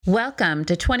Welcome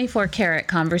to 24 Karat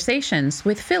Conversations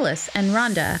with Phyllis and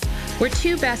Rhonda. We're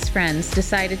two best friends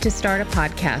decided to start a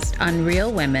podcast on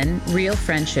real women, real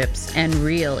friendships, and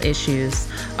real issues.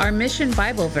 Our mission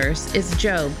Bible verse is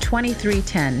Job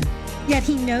 23:10. Yet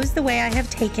he knows the way I have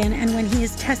taken, and when he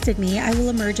has tested me, I will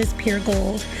emerge as pure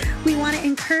gold. We want to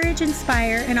encourage,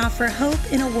 inspire, and offer hope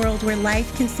in a world where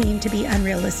life can seem to be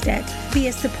unrealistic. Be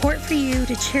a support for you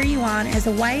to cheer you on as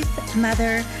a wife,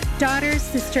 mother, daughter,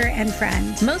 sister, and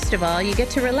friend. Most of all, you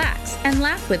get to relax and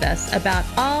laugh with us about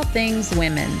all things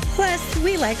women. Plus,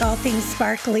 we like all things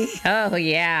sparkly. Oh,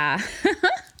 yeah.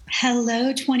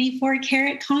 Hello, 24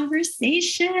 Karat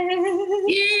Conversation.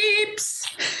 Yeeps.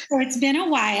 So it's been a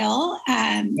while.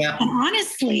 And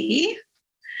honestly,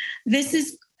 this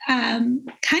is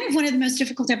kind of one of the most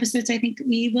difficult episodes I think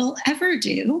we will ever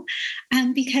do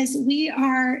because we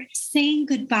are saying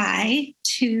goodbye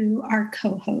to our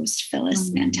co-host, Phyllis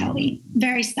Mantelli.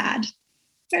 Very sad.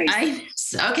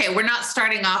 Okay, we're not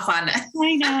starting off on it.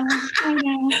 I know.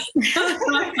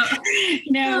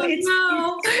 No,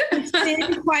 it's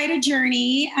been quite a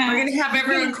journey. We're going to have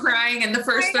everyone crying in the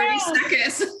first 30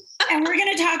 seconds. And we're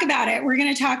going to talk about it. We're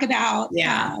going to talk about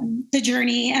the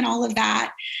journey and all of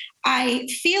that. I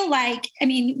feel like,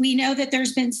 we know that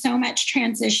there's been so much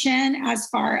transition as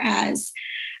far as,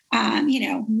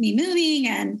 me moving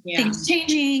and things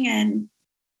changing and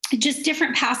just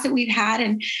different paths that we've had.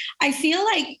 And I feel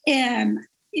like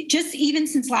just even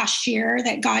since last year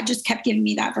that God just kept giving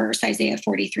me that verse, Isaiah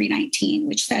 43:19,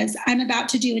 which says, I'm about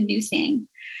to do a new thing.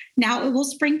 Now it will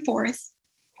spring forth.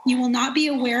 You will not be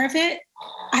aware of it.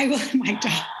 I will, my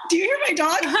dog. Do you hear my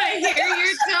dog? I hear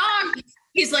your dog.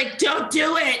 He's like, don't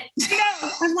do it. No,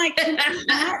 I'm like,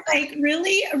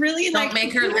 really, don't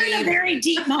make her leave. We're in a very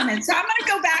deep moment. So I'm going to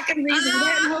go back and read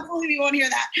it and hopefully we won't hear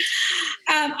that.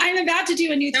 I'm about to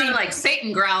do a new thing. Like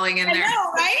Satan growling in there. I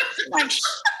know, right? Like,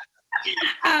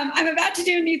 I'm about to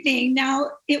do a new thing.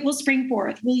 Now it will spring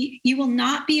forth. You will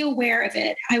not be aware of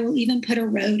it. I will even put a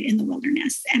road in the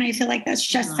wilderness. And I feel like that's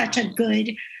just such a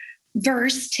good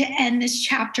verse to end this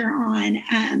chapter on.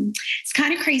 It's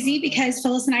kind of crazy because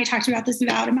Phyllis and I talked about this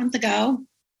about a month ago,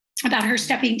 about her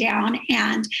stepping down.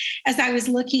 And as I was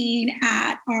looking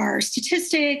at our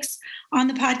statistics on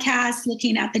the podcast,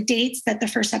 looking at the dates that the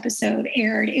first episode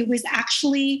aired, it was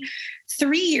actually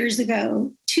 3 years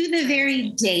ago to the very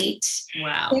date.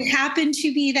 Wow. It happened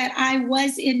to be that I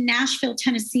was in Nashville,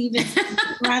 Tennessee with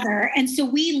my brother. And so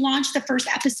we launched the first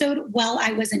episode while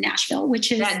I was in Nashville,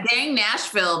 which is... That dang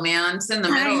Nashville, man. It's in the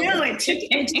middle. I know, it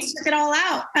just took it all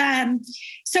out.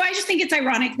 So I just think it's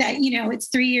ironic that, it's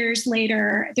 3 years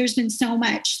later, there's been so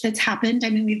much that's happened.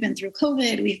 We've been through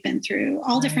COVID, we've been through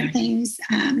all different things,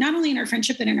 not only in our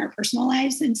friendship, but in our personal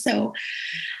lives. And so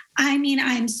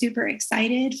I'm super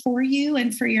excited for you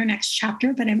and for your next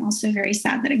chapter, but I'm also very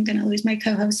sad that I'm going to lose my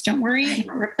co-host. Don't worry, I'm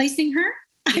not replacing her.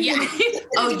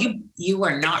 You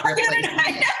are not replacing.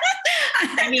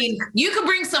 You can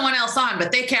bring someone else on,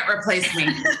 but they can't replace me.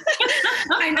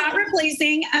 I'm not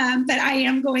replacing, but I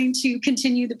am going to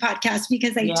continue the podcast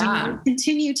because I do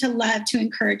continue to love to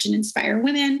encourage and inspire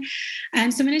women. So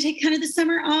I'm going to take kind of the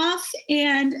summer off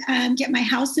and get my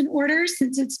house in order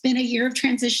since it's been a year of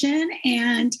transition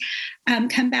and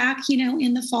come back,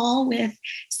 in the fall with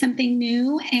something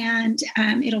new and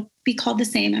it'll be called the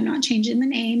same. I'm not changing the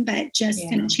name, but just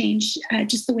going to change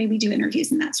just the way we do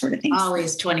interviews and that sort of thing.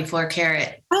 Always 24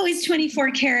 karat. Always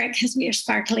 24 karat because we are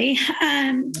sparkly.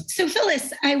 So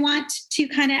Phyllis, I want to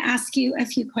kind of ask you a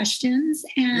few questions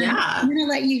and I'm going to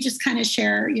let you just kind of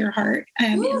share your heart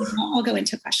and I'll go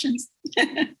into questions.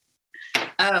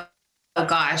 Oh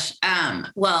gosh.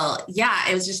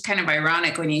 It was just kind of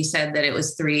ironic when you said that it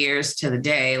was 3 years to the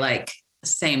day, like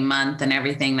same month and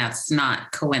everything. That's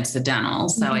not coincidental.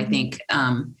 So I think,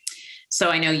 so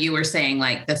I know you were saying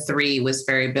like the 3 was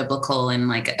very biblical and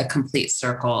like a complete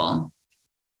circle,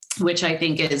 which I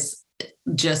think is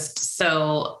just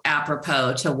so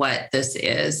apropos to what this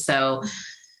is. So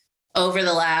over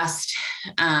the last,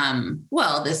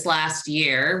 this last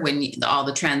year, when all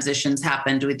the transitions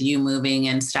happened with you moving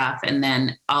and stuff, and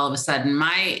then all of a sudden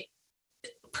my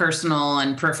personal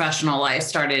and professional life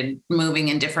started moving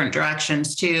in different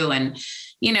directions too. And,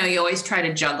 you always try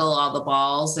to juggle all the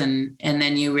balls and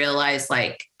then you realize,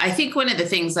 like, I think one of the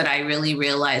things that I really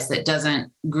realized that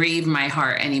doesn't grieve my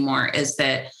heart anymore is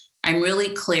that I'm really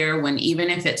clear when, even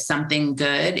if it's something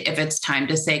good, if it's time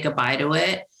to say goodbye to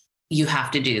it, you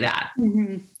have to do that.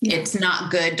 Mm-hmm. Yeah. It's not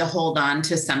good to hold on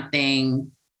to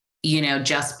something,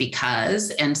 just because.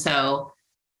 And so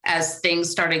as things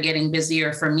started getting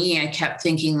busier for me, I kept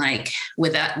thinking like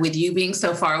with you being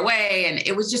so far away, and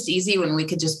it was just easy when we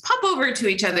could just pop over to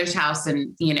each other's house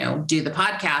and, do the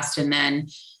podcast. And then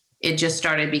it just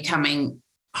started becoming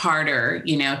harder,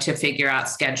 to figure out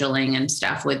scheduling and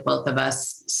stuff with both of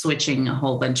us switching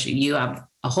you have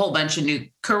a whole bunch of new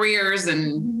careers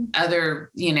and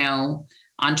other,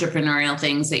 entrepreneurial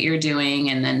things that you're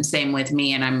doing. And then same with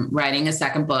me, and I'm writing a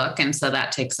second book. And so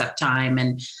that takes up time.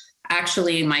 And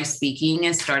actually my speaking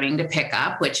is starting to pick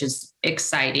up, which is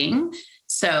exciting.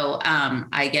 So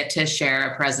I get to share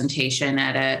a presentation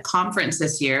at a conference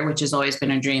this year, which has always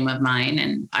been a dream of mine.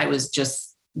 And I was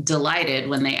just delighted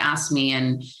when they asked me,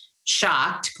 and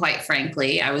shocked, quite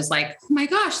frankly. I was like, oh my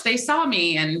gosh, they saw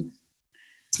me and,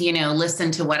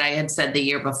 listened to what I had said the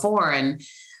year before. And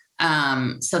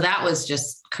so that was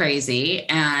just crazy.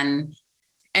 And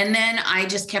then I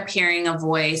just kept hearing a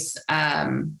voice.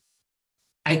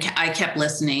 I kept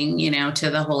listening, to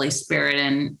the Holy Spirit,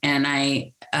 and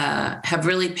I have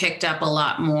really picked up a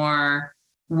lot more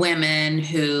women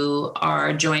who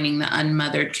are joining the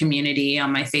unmothered community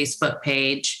on my Facebook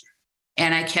page.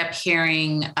 And I kept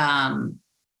hearing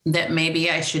that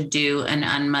maybe I should do an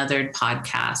unmothered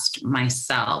podcast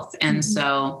myself. And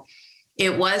so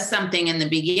it was something in the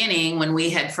beginning when we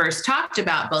had first talked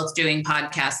about both doing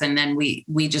podcasts, and then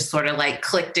we just sort of like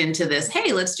clicked into this,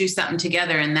 hey, let's do something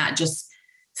together. And that just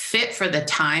fit for the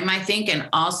time, I think. And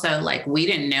also, like, we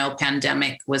didn't know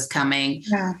pandemic was coming.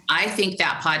 Yeah. I think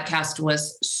that podcast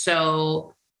was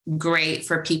so great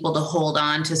for people to hold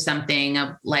on to something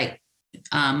of like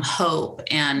hope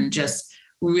and just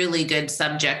really good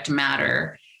subject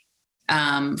matter.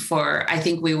 I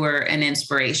think we were an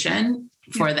inspiration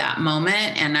for that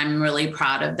moment. And I'm really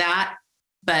proud of that.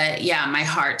 But yeah, my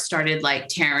heart started like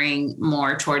tearing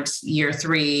more towards year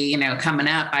 3, coming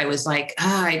up. I was like,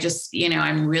 I just,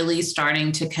 I'm really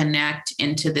starting to connect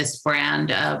into this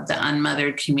brand of the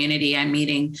unmothered community. I'm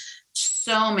meeting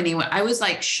so many. I was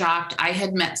like shocked. I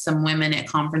had met some women at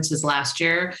conferences last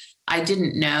year. I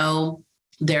didn't know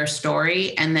their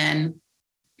story. And then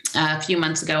a few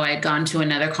months ago, I had gone to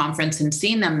another conference and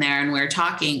seen them there, and we were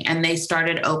talking, and they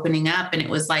started opening up, and it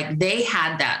was like they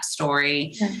had that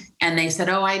story. Yeah. And they said,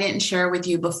 oh, I didn't share with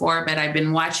you before, but I've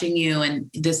been watching you, and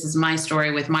this is my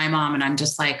story with my mom. And I'm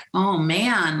just like, oh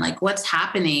man, like what's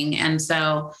happening? And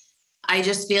so I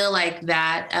just feel like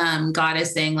that God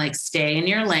is saying, like, stay in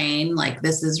your lane. Like,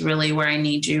 this is really where I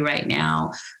need you right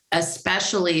now,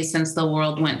 especially since the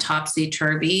world went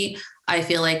topsy-turvy. I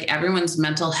feel like everyone's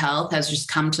mental health has just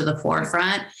come to the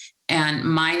forefront, and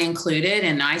mine included.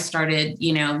 And I started,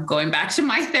 going back to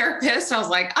my therapist. I was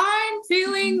like, I'm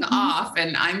feeling off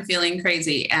and I'm feeling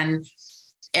crazy. And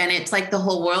it's like the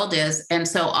whole world is. And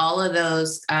so all of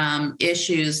those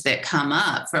issues that come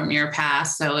up from your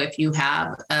past. So if you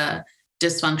have a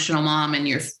dysfunctional mom and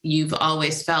you've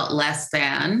always felt less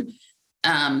than,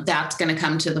 that's going to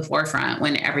come to the forefront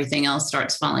when everything else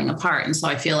starts falling apart. And so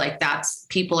I feel like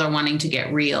people are wanting to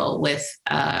get real with,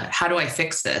 how do I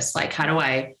fix this? Like, how do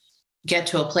I get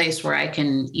to a place where I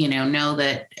can, know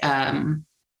that,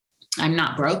 I'm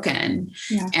not broken.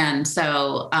 Yeah. And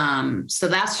so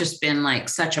that's just been like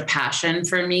such a passion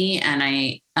for me. And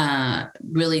I,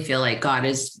 really feel like God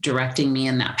is directing me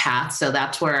in that path. So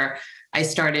that's where I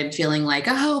started feeling like,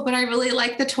 oh, but I really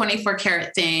like the 24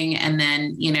 karat thing. And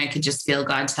then, I could just feel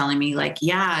God telling me like,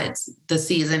 yeah, the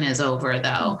season is over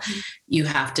though. Mm-hmm. You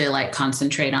have to like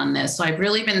concentrate on this. So I've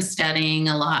really been studying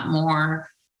a lot more,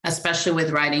 especially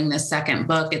with writing the second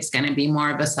book. It's going to be more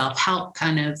of a self-help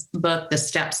kind of book, the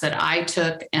steps that I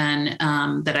took and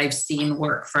that I've seen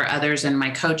work for others in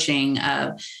my coaching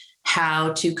of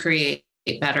how to create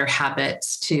better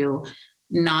habits to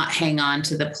not hang on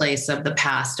to the place of the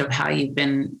past of how you've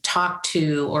been talked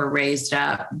to or raised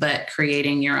up, but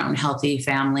creating your own healthy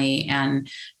family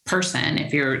and person.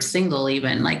 If you're single,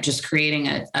 even like just creating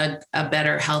a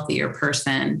better, healthier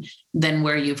person than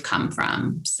where you've come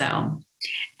from. So,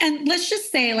 and let's just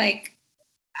say, like,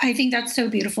 I think that's so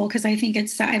beautiful because I think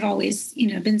I've always,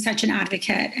 been such an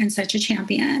advocate and such a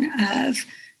champion of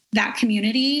that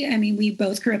community. I mean, we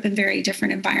both grew up in very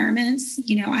different environments.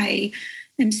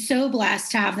 I'm so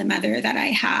blessed to have the mother that I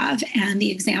have and the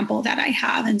example that I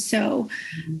have. And so,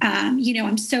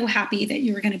 I'm so happy that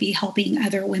you're going to be helping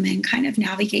other women kind of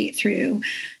navigate through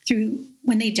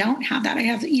when they don't have that. I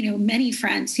have, many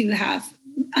friends who have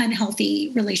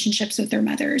unhealthy relationships with their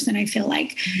mothers. And I feel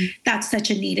like that's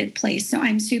such a needed place. So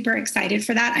I'm super excited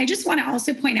for that. I just want to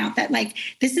also point out that like,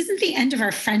 this isn't the end of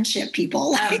our friendship,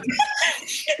 people. Like,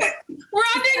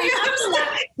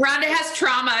 Rhonda has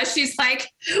trauma. She's like,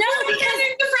 no, because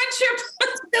the friendship.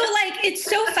 So like, it's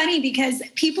so funny because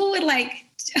people would like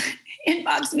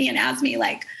inbox me and ask me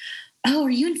like, oh, are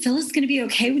you and Phyllis going to be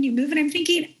okay when you move? And I'm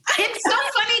thinking, it's so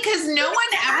funny because no one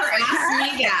ever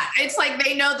asked me that. It's like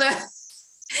they know that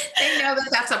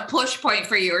that's a push point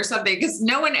for you or something, because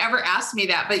no one ever asked me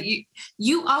that. But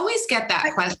you always get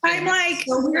that question. I'm like,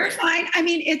 we're fine. I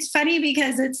mean, it's funny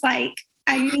because it's like,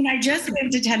 I mean, I just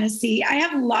moved to Tennessee. I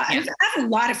have a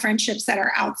lot of friendships that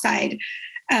are outside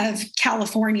of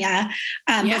California.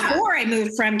 Before I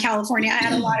moved from California, I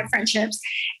had a lot of friendships.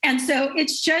 And so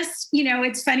it's just,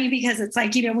 it's funny because it's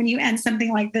like, when you end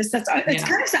something like this, that's kind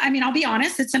of, I mean, I'll be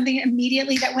honest, it's something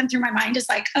immediately that went through my mind is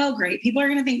like, oh, great. People are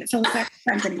going to think that Phyllis is not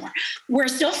friends anymore. We're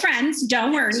still friends.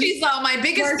 Don't worry. She's all my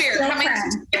biggest fear.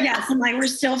 Yes. I'm like, we're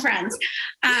still friends.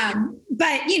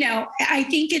 But, I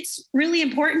think it's really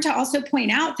important to also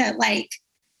point out that like,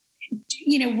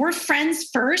 we're friends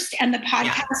first. And the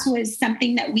podcast was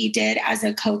something that we did as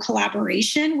a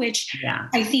co-collaboration, which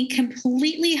I think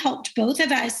completely helped both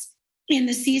of us in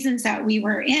the seasons that we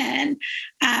were in.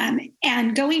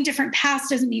 And going different paths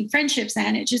doesn't mean friendships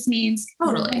end. It just means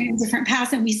we're going different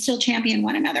paths and we still champion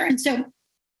one another. And so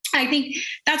I think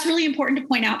that's really important to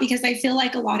point out because I feel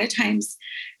like a lot of times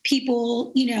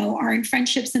people, are in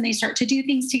friendships and they start to do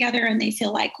things together and they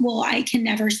feel like, well, I can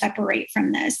never separate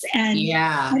from this. And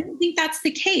I don't think that's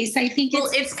the case. I think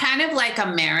it's kind of like a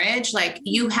marriage. Like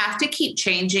you have to keep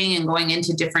changing and going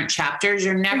into different chapters.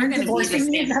 You're never going to be the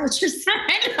same. Is that what you're saying?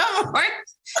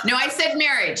 No, I said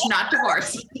marriage, not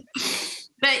divorce.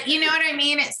 But you know what I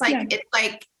mean? It's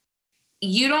like,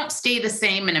 you don't stay the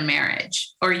same in a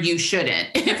marriage, or you shouldn't.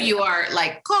 If you are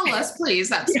like, call us, please.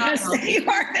 That's not healthy.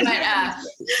 But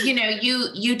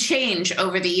you change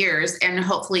over the years, and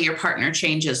hopefully your partner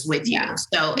changes with you.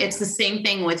 So it's the same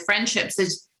thing with friendships.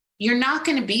 Is you're not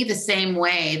going to be the same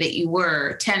way that you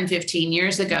were 10, 15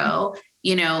 years ago.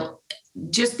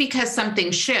 Just because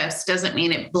something shifts doesn't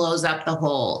mean it blows up the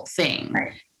whole thing.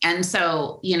 Right. And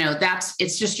so,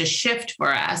 it's just a shift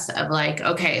for us of like,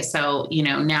 okay, so,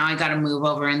 now I got to move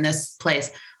over in this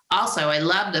place. Also, I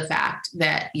love the fact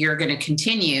that you're going to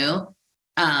continue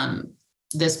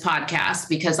this podcast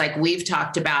because like we've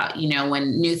talked about,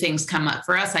 when new things come up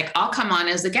for us, like I'll come on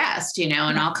as a guest,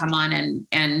 and I'll come on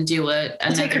and do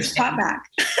I'll take your spot back.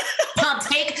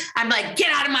 I'm like,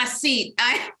 get out of my seat.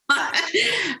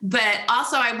 But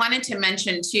also I wanted to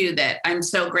mention too, that I'm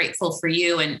so grateful for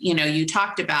you. And, you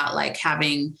talked about like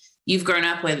you've grown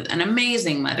up with an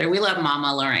amazing mother. We love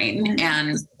Mama Lorraine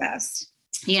and the best,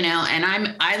 and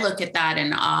I look at that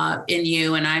in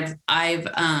you. And I've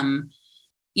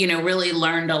really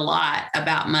learned a lot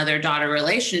about mother-daughter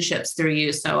relationships through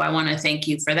you. So I want to thank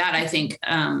you for that. I think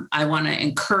I want to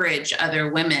encourage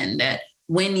other women that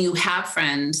when you have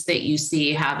friends that you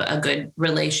see have a good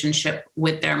relationship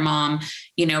with their mom,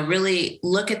 really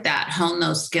look at that, hone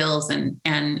those skills. And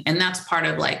that's part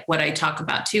of like what I talk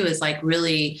about too, is like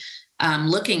really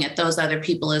looking at those other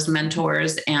people as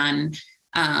mentors and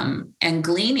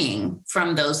gleaning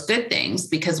from those good things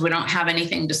because we don't have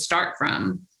anything to start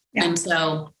from. Yeah. And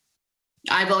so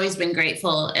I've always been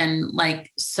grateful and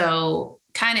like, so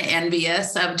kind of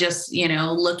envious of just,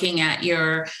 looking at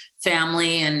your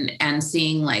family and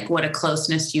seeing like what a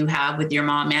closeness you have with your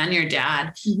mom and your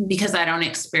dad, because I don't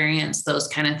experience those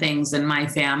kind of things in my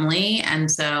family. And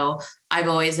so I've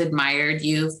always admired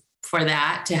you for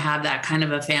that, to have that kind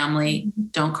of a family.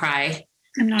 Don't cry.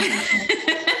 I'm not.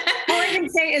 All I can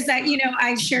say is that,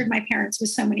 I shared my parents with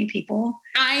so many people.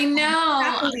 I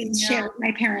know. Shared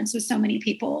my parents with so many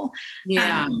people.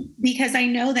 Yeah. Because I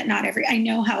know that I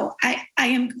know how I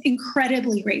am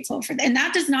incredibly grateful for that. And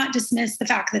that does not dismiss the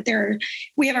fact that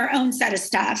we have our own set of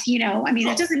stuff, I mean,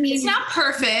 it doesn't mean it's not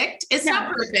perfect. It's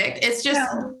not perfect. It's just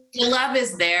the love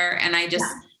is there. And I just,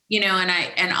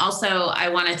 and also I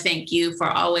want to thank you for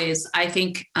always, I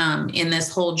think in this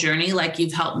whole journey, like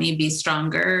you've helped me be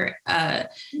stronger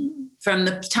from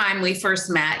the time we first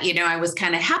met. I was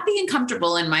kind of happy and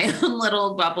comfortable in my own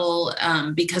little bubble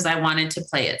because I wanted to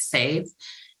play it safe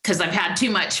because I've had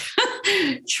too much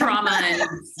trauma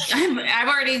and I've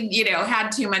already,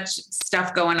 had too much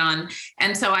stuff going on.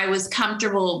 And so I was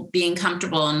being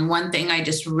comfortable. And one thing I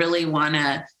just really want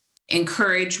to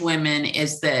encourage women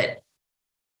is that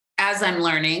as I'm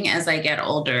learning, as I get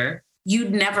older,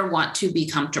 you'd never want to be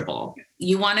comfortable.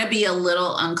 You want to be a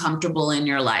little uncomfortable in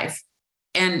your life.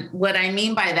 And what I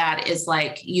mean by that is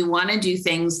like, you want to do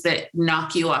things that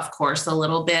knock you off course a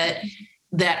little bit,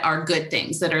 that are good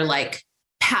things, that are like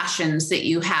passions that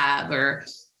you have, or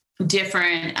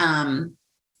different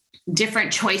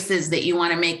choices that you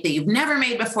want to make that you've never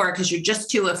made before because you're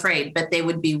just too afraid, but they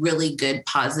would be really good,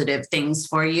 positive things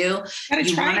for you.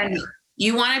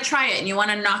 you want to try it and you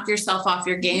want to knock yourself off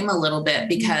your game a little bit,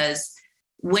 because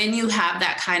when you have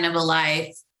that kind of a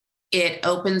life, it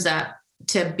opens up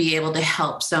to be able to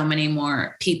help so many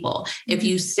more people. Mm-hmm. If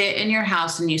you sit in your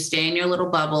house and you stay in your little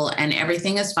bubble and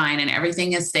everything is fine and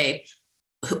everything is safe,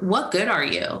 what good are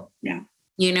you? Yeah.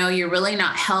 You know, you're really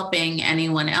not helping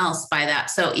anyone else by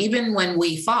that. So even when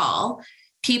we fall,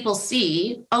 people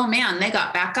see, oh man, they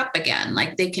got back up again.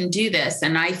 Like they can do this.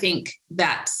 And I think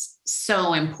that's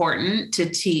so important to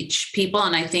teach people.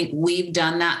 And I think we've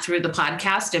done that through the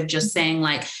podcast of just saying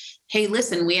like, hey,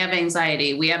 listen, we have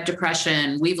anxiety, we have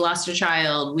depression, we've lost a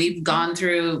child, we've gone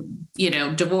through, you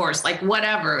know, divorce, like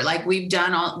whatever, like we've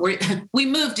done we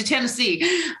moved to Tennessee,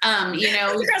 you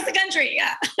know, across the country.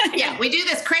 Yeah. Yeah. We do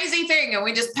this crazy thing and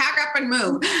we just pack up and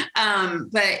move.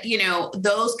 But you know,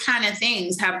 those kind of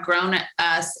things have grown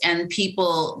us, and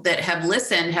people that have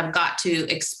listened have got to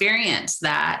experience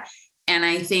that. And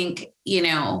I think, you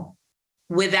know,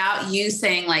 without you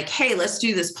saying like, hey, let's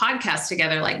do this podcast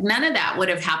together, like none of that would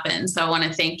have happened. So I want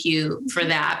to thank you for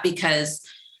that, because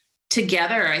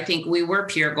together, I think we were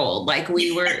pure gold. Like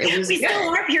we were, it was we still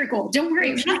are pure gold. Don't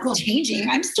worry. We're not changing.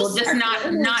 I'm still just not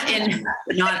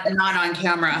on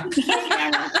camera.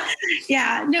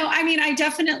 Yeah, no, I mean, I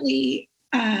definitely,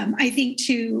 I think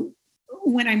too,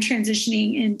 when I'm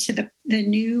transitioning into the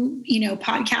new, you know,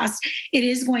 podcast, it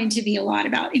is going to be a lot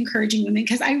about encouraging women,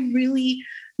 because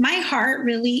my heart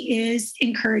really is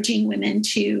encouraging women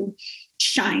to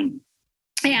shine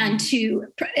and to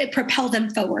propel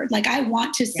them forward. Like I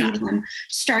want to see them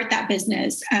start that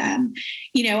business.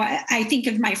 You know, I think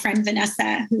of my friend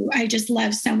Vanessa, who I just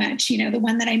love so much, you know, the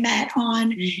one that I met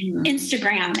on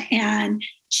Instagram, and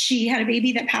she had a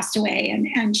baby that passed away, and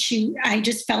I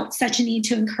just felt such a need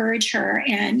to encourage her.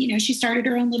 And, you know, she started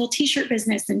her own little t-shirt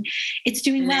business, and it's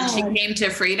doing well. She came to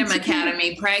Freedom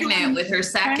Academy pregnant with her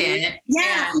second. Right?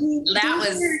 Yeah.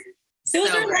 Those so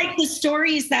are like the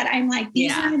stories that I'm like,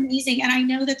 these are amazing. And I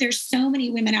know that there's so many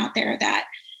women out there that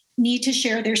need to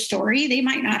share their story. They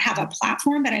might not have a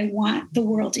platform, but I want the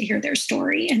world to hear their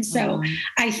story. And so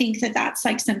I think that that's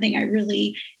like something I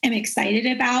really am excited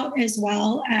about as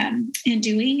well, in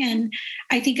doing. And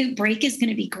I think a break is going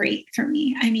to be great for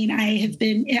me. I mean,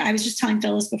 I was just telling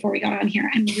Phyllis before we got on here,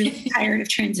 I'm really tired of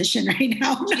transition right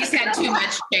now. She's had too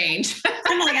much change.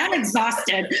 I'm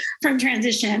exhausted from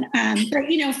transition.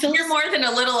 But you know, Phyllis, you're more than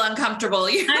a little uncomfortable.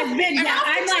 I'm like,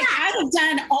 I have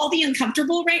done all the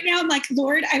uncomfortable right now. I'm like,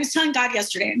 Lord, I was telling God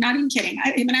yesterday, I'm not even kidding.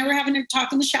 Him and I were having a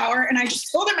talk in the shower, and I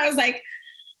just told him, I was like,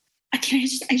 I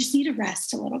just need to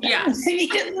rest a little bit. Yeah. I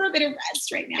need a little bit of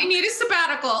rest right now. I need a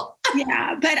sabbatical.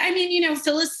 Yeah. But I mean, you know,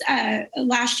 Phyllis,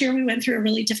 last year we went through a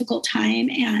really difficult time,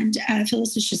 and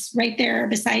Phyllis was just right there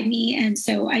beside me. And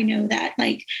so I know that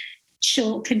like,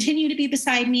 she'll continue to be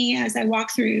beside me as I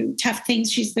walk through tough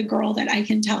things. She's the girl that I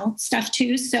can tell stuff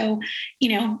to. So, you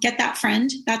know, get that friend.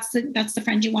 That's the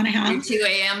friend you want to have. Your 2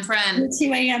 a.m. friend.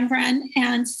 Your 2 a.m. friend.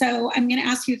 And so I'm going to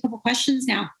ask you a couple questions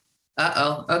now.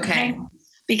 Uh-oh. Okay.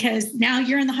 Because now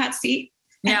you're in the hot seat.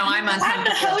 Now I'm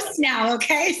the host now.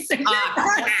 Okay. So,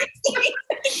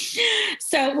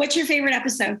 so what's your favorite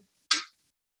episode?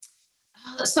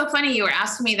 It's so funny. You were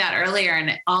asking me that earlier,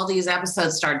 and all these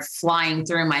episodes started flying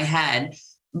through my head.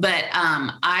 But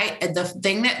the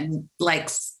thing that like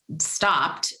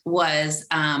stopped was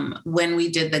when we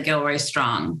did the Gilroy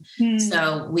Strong.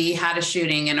 So we had a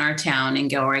shooting in our town in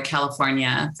Gilroy,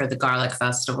 California for the Garlic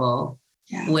Festival,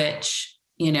 which,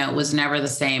 you know, was never the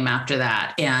same after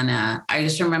that. And I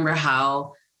just remember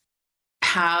how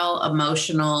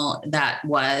emotional that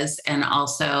was, and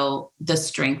also the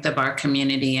strength of our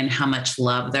community and how much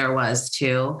love there was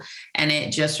too. And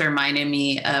it just reminded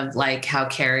me of like how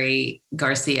Carrie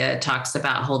Garcia talks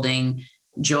about holding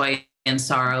joy and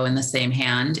sorrow in the same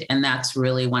hand. And that's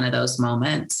really one of those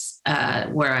moments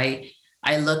where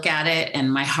I look at it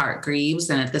and my heart grieves.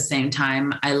 And at the same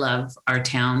time, I love our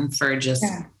town for just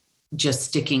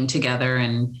sticking together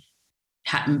and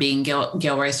being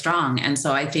Gilroy Strong. And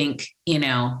so I think, you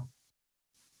know,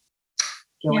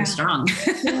 Gilroy Strong.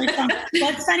 Well,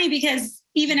 it's funny because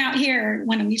even out here,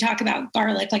 when we talk about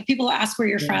garlic, like people ask where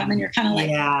you're from, and you're kind of like,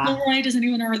 Gilroy, doesn't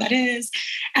even know where that is.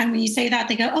 And when you say that,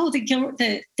 they go, oh,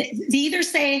 they either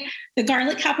say the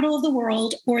garlic capital of the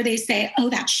world, or they say, oh,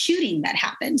 that shooting that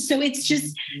happened. So it's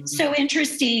just so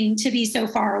interesting to be so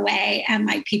far away, and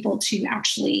like people to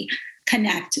actually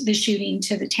connect the shooting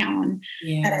to the town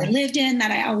that I lived in,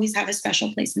 that I always have a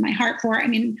special place in my heart for. I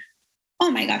mean, oh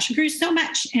my gosh, I grew so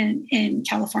much in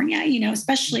California, you know,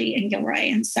 especially in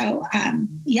Gilroy. And so, I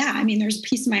mean, there's a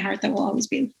piece of my heart that will always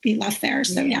be left there.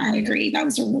 So I agree. That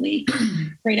was a really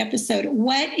great episode.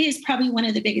 What is probably one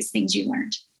of the biggest things you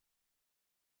learned?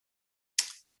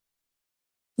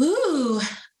 Ooh,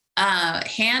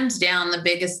 hands down, the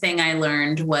biggest thing I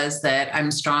learned was that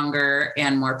I'm stronger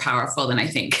and more powerful than I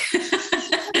think.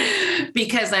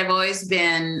 Because I've always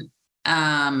been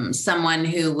someone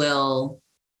who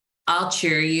I'll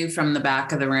cheer you from the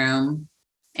back of the room.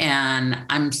 And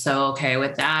I'm so okay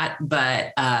with that.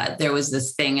 But there was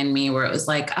this thing in me where it was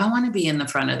like, I want to be in the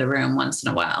front of the room once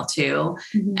in a while too.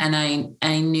 Mm-hmm. And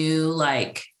I knew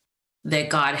like that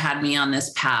God had me on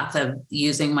this path of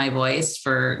using my voice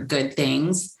for good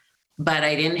things, but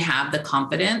I didn't have the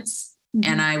confidence.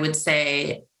 Mm-hmm. And I would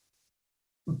say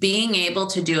being able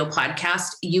to do a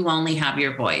podcast, you only have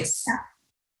your voice. Yeah.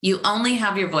 You only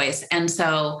have your voice. And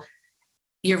so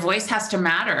your voice has to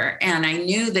matter. And I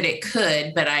knew that it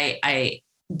could, but I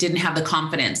didn't have the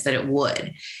confidence that it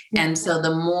would. Yeah. And so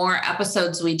the more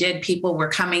episodes we did, people were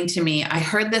coming to me. I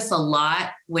heard this a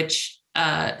lot, which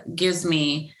gives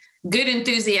me good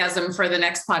enthusiasm for the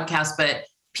next podcast, but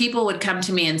people would come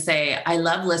to me and say, I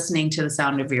love listening to the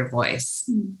sound of your voice.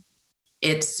 Mm.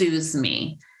 It soothes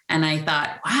me. And I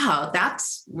thought, wow,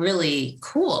 that's really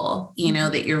cool, you know,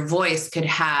 that your voice could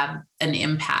have an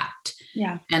impact.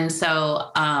 Yeah. And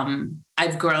so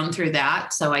I've grown through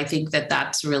that. So I think that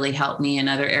that's really helped me in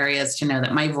other areas to know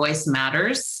that my voice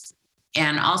matters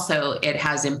and also it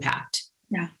has impact.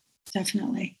 Yeah,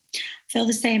 definitely. I feel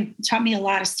the same. It taught me a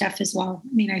lot of stuff as well.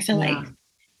 I mean, I feel like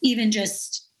even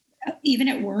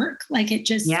at work, like it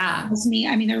just was me.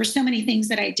 I mean, there were so many things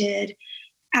that I did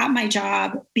at my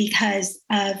job because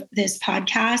of this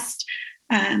podcast.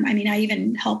 I mean, I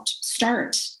even helped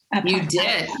start a podcast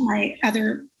at my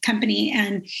other company.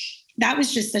 And that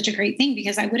was just such a great thing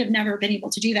because I would have never been able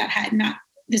to do that had not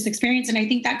this experience. And I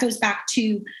think that goes back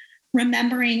to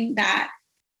remembering that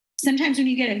sometimes when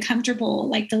you get uncomfortable,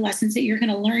 like the lessons that you're going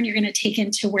to learn, you're going to take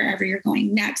into wherever you're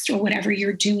going next or whatever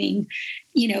you're doing,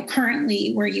 you know,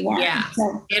 currently where you are. Yeah.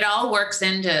 So, it all works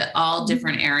into all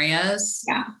different areas.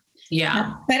 Yeah.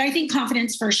 Yeah. But I think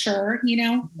confidence for sure, you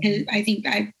know, I think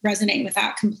I resonate with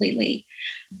that completely.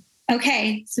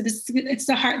 Okay. So this is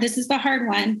the hard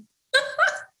one.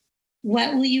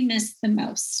 What will you miss the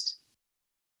most?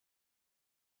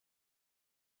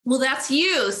 Well, that's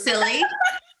you, silly.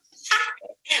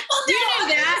 Well, you knew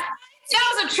that.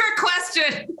 That was a trick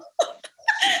question.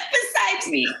 Besides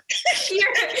me.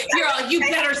 You're all, you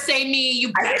better say me.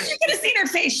 You better. I wish you could have seen her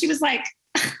face. She was like,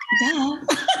 no.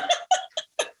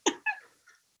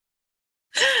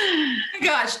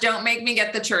 Gosh, don't make me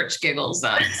get the church giggles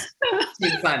up.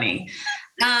 Too funny.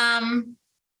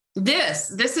 This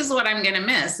is what I'm going to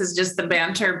miss is just the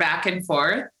banter back and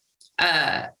forth.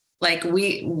 Like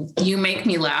you make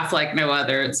me laugh like no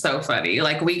other. It's so funny.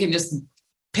 Like we can just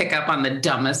pick up on the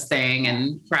dumbest thing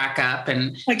and crack up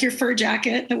and like your fur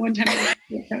jacket. The one time.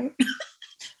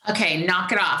 Okay,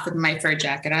 knock it off with my fur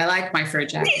jacket. I like my fur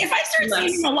jacket. If I start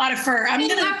seeing a lot of fur, I'm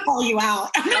going to call you out.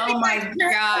 Oh my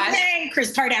gosh. Okay,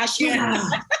 Chris Kardashian.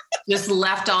 Just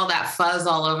left all that fuzz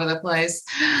all over the place.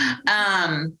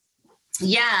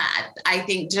 Yeah, I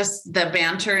think just the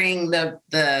bantering,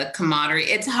 the camaraderie,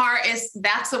 it's hard.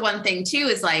 That's the one thing too,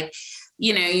 is like,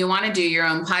 you know, you want to do your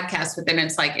own podcast, but then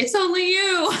it's like, it's only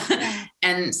you. Yeah.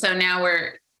 And so now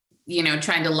we're, you know,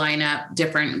 trying to line up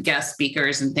different guest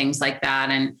speakers and things like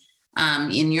that. And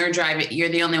you're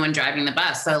the only one driving the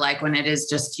bus. So like when it is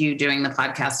just you doing the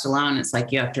podcast alone, it's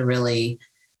like you have to really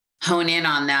hone in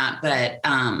on that. But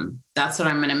that's what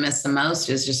I'm going to miss the most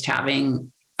is just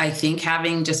having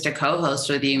just a co-host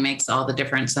with you makes all the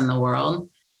difference in the world.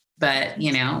 But,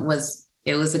 you know,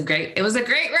 it was a great ride. It was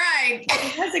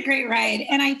a great ride.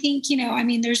 And I think, you know, I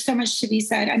mean, there's so much to be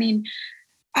said. I mean,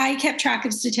 I kept track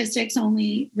of statistics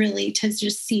only really to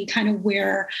just see kind of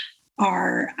where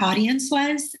our audience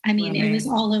was. I mean, It was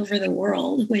all over the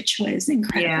world, which was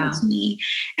incredible to me.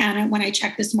 And when I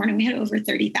checked this morning, we had over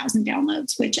 30,000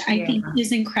 downloads, which I think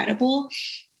is incredible.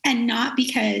 And not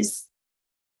because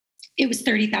it was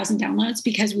 30,000 downloads,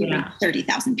 because we reached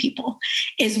 30,000 people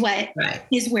is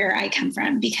where I come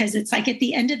from. Because it's like, at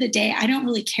the end of the day, I don't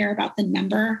really care about the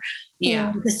number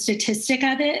or the statistic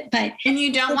of it, and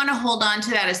you don't want to hold on to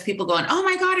that as people going, oh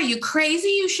my God, are you crazy?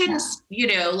 You shouldn't, you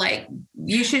know, like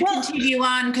you should continue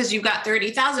on because you've got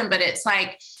 30,000, but it's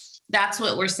like, that's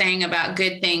what we're saying about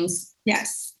good things.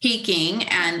 Yes. Peaking,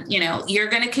 and, you know, you're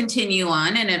going to continue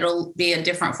on and it'll be a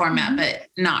different format, but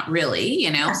not really, you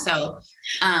know? So,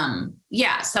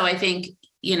 so I think,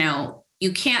 you know,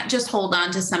 you can't just hold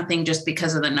on to something just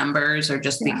because of the numbers or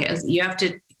just because you have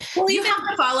to, you have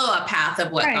to follow a path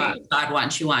of what God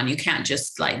wants you on. You can't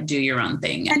just like do your own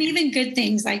thing. And even good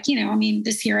things like, you know, I mean,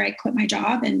 this year I quit my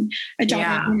job, and a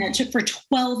job that took for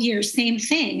 12 years, same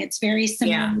thing. It's very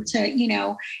similar to, you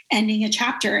know, ending a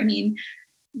chapter. I mean,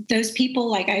 those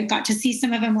people, like I got to see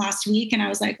some of them last week and I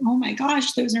was like, oh my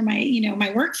gosh, those are my,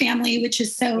 my work family, which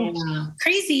is so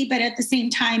crazy. But at the same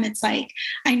time, it's like,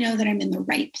 I know that I'm in the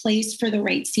right place for the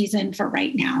right season for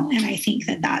right now. And I think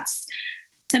that that's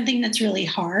something that's really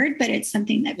hard, but it's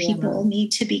something that people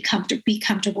need to be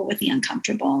comfortable with the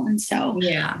uncomfortable. And so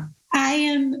I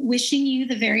am wishing you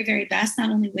the very, very best, not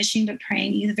only wishing, but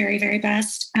praying you the very, very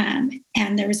best. And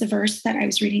there was a verse that I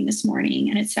was reading this morning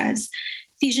and it says,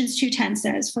 Ephesians 2:10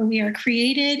 says, for we are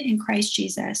created in Christ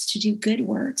Jesus to do good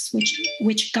works,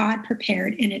 which God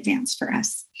prepared in advance for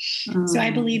us. So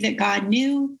I believe that God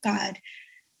knew the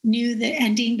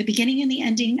beginning and the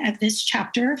ending of this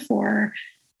chapter for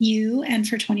you and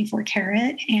for 24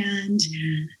 Karat. And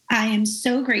I am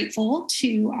so grateful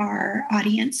to our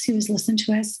audience who has listened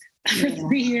to us for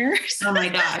 3 years. Oh my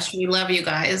gosh. We love you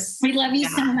guys. We love you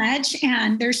so much.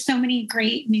 And there's so many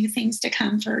great new things to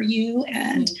come for you.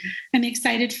 And I'm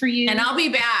excited for you. And I'll be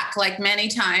back like many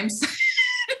times.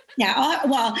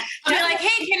 Well, I'll be like,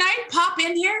 hey, can I pop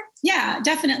in here? Yeah,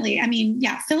 definitely. I mean,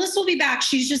 Phyllis will be back.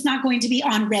 She's just not going to be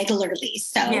on regularly.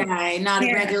 So not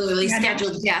a regularly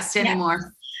scheduled guest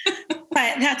anymore.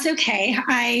 But that's okay.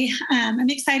 I'm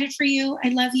excited for you. I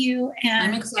love you.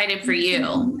 And I'm excited for you.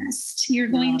 You're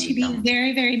going to be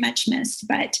very, very much missed,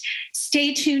 but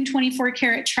stay tuned, 24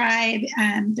 Karat Tribe.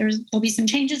 There'll be some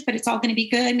changes, but it's all going to be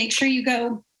good. Make sure you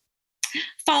go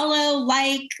follow,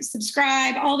 like,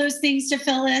 subscribe, all those things to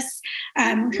Phyllis.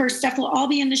 Her stuff will all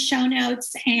be in the show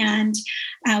notes. And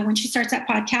when she starts that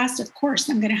podcast, of course,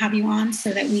 I'm going to have you on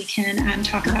so that we can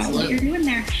talk about what you're doing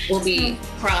there. We'll be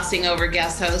crossing over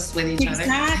guest hosts with each other.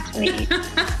 Exactly.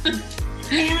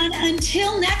 And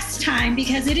until next time,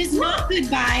 because it is not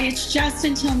goodbye, it's just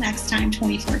until next time,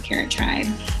 24 Karat Tribe.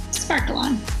 Sparkle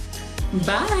on.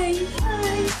 Bye.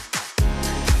 Bye.